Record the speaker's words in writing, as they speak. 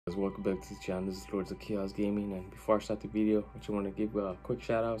Welcome back to the channel. This is Lords of Chaos Gaming, and before I start the video, I just want to give quick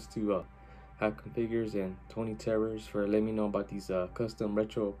shout outs to Hack Figures and Tony Terrors for letting me know about these custom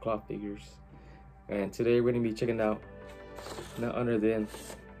retro cloth figures. And today we're going to be checking out none other than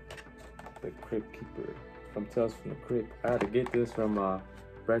the Crypt Keeper from Tales from the Crypt. I had to get this from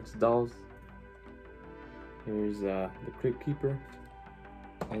Brentz dolls. Here's the Crypt Keeper,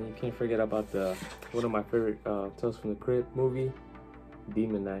 and you can't forget about the one of my favorite Tales from the Crypt movie,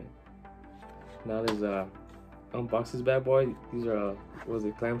 Demon Knight. Now there's unbox this bad boy. These are was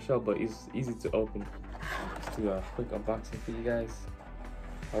a clamshell, but it's easy to open. Let's do a quick unboxing for you guys.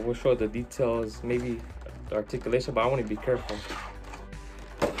 I will show the details, maybe the articulation, but I want to be careful.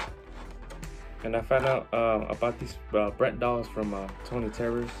 And I found out about these Brentz dolls from Tony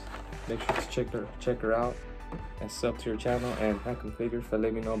Terrors. Make sure to check her out and sub to your channel, and Hack Figures for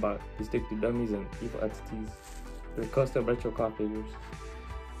letting me know about distinctive dummies and evil entities. They're custom retro cloth figures.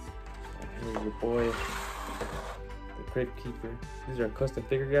 And here's your boy, the Crypt Keeper. These are custom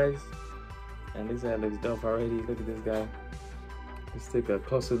figure, guys, and this guy looks dope already. Look at this guy. Let's take a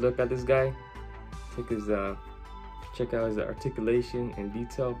closer look at this guy. Take his check out his articulation and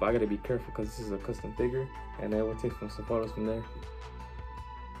detail, but I gotta be careful because this is a custom figure, and then we'll take some photos from there.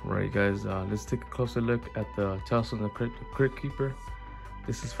 Alright guys, let's take a closer look at the Tales from the Crypt Keeper.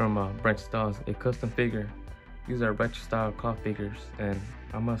 This is from Brentz dolls, a custom figure. These are retro style cloth figures, and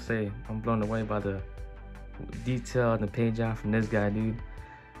I must say I'm blown away by the detail and the paint job from this guy, dude.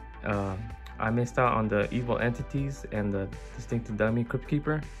 I missed out on the evil entities and the distinctive dummy Crypt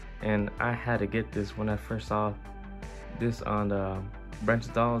Keeper, and I had to get this when I first saw this on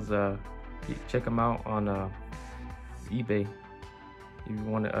Brentz dolls. Check them out on eBay if you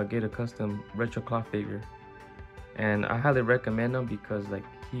want to get a custom retro cloth figure, and I highly recommend them because like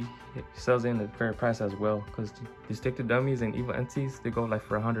he sells in at a fair price as well, because distinctive dummies and evil entities, they go like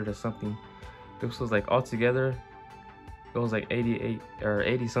for 100 or something. This was like all together it was like 88 or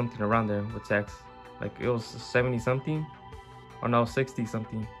 80 something around there with tax. Like it was 70 something, or no, 60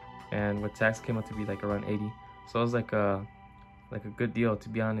 something, and with tax came out to be like around 80. So it was like a good deal, to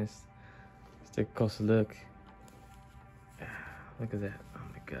be honest. Let's take a closer look. Look at that. Oh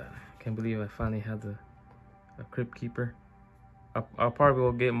my god, I can't believe I finally had a Crypt Keeper. I'll probably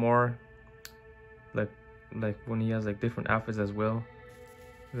will get more like when he has like different outfits as well.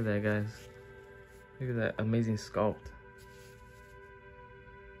 Look at that, guys. Look at that amazing sculpt.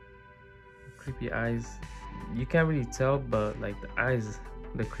 Creepy eyes. You can't really tell, but like the eyes,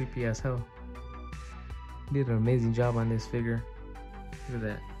 they're creepy as hell. He did an amazing job on this figure. Look at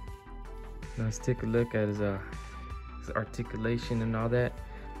that. Now let's take a look at his articulation and all that.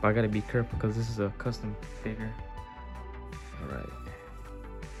 But I gotta be careful because this is a custom figure.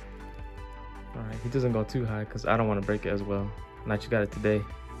 Alright, he doesn't go too high because I don't want to break it as well. Not you got it today.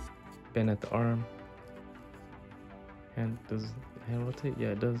 Bend at the arm. And does hand rotate? Yeah,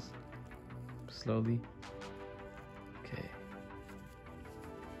 it does. Slowly. Okay.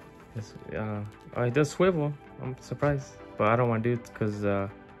 Oh, it does swivel. I'm surprised, but I don't want to do it because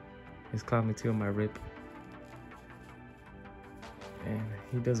it's caught me too on my rib. And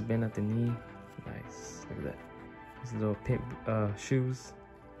he does bend at the knee. Nice. Look at that. These little pink shoes.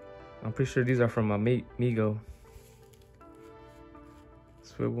 I'm pretty sure these are from Migo.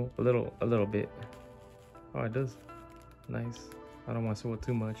 Swivel a little bit. Oh, it does. Nice. I don't want to swivel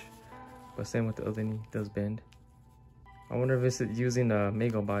too much, but same with the other knee. It does bend. I wonder if it's using a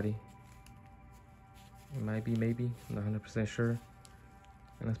Migo body. It might be, maybe. I'm not 100% sure.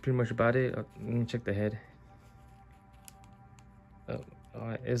 And that's pretty much about it. Let me check the head.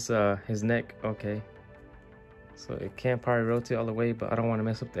 Oh, it's his neck. Okay. So it can't probably rotate all the way, but I don't want to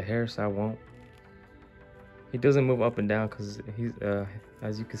mess up the hair, so I won't. He doesn't move up and down because he's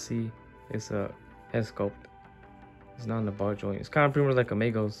as you can see, it's a head sculpt. It's not on the ball joint. It's kind of pretty much like a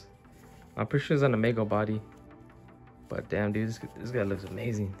Mago's. I'm pretty sure it's on a Mago body. But damn, dude, this guy looks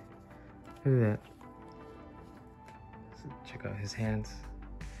amazing. Look at that. Let's check out his hands.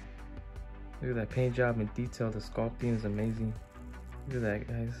 Look at that paint job and detail. The sculpting is amazing. Look at that,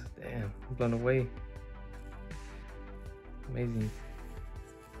 guys. Damn, I'm blown away. Amazing.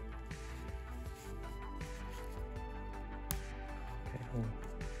 Okay, hold on.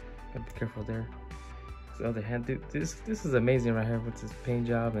 Gotta be careful there. The other hand, dude, this is amazing right here with this paint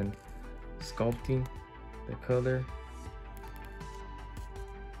job and sculpting, the color,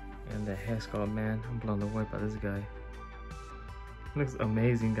 and the hair sculpt. Man, I'm blown away by this guy. Looks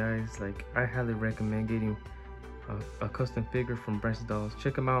amazing, guys. Like, I highly recommend getting a custom figure from Brentz dolls.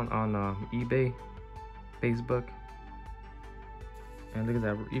 Check them out on eBay, Facebook. And look at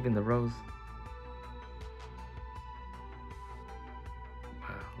that, even the rose.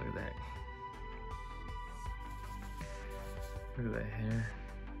 Wow, Look at that. Look at that hair.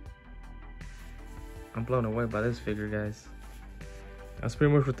 I'm blown away by this figure, guys. That's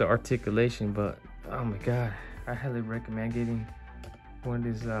pretty much with the articulation, but oh my god, I highly recommend getting one of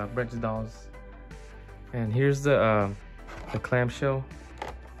these Brentz dolls. And here's the clamshell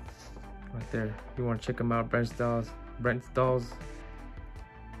right there. If you want to check them out, Brentz dolls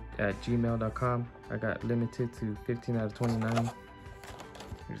at gmail.com. I got limited to 15 out of 29.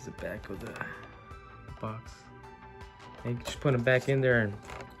 Here's the back of the box. And you can just put them back in there, and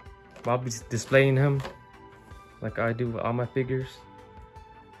I'll be displaying him like I do with all my figures.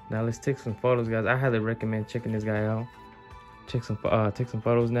 Now let's take some photos, guys. I highly recommend checking this guy out. Take some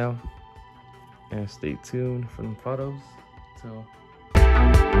photos now, and stay tuned for the photos. So.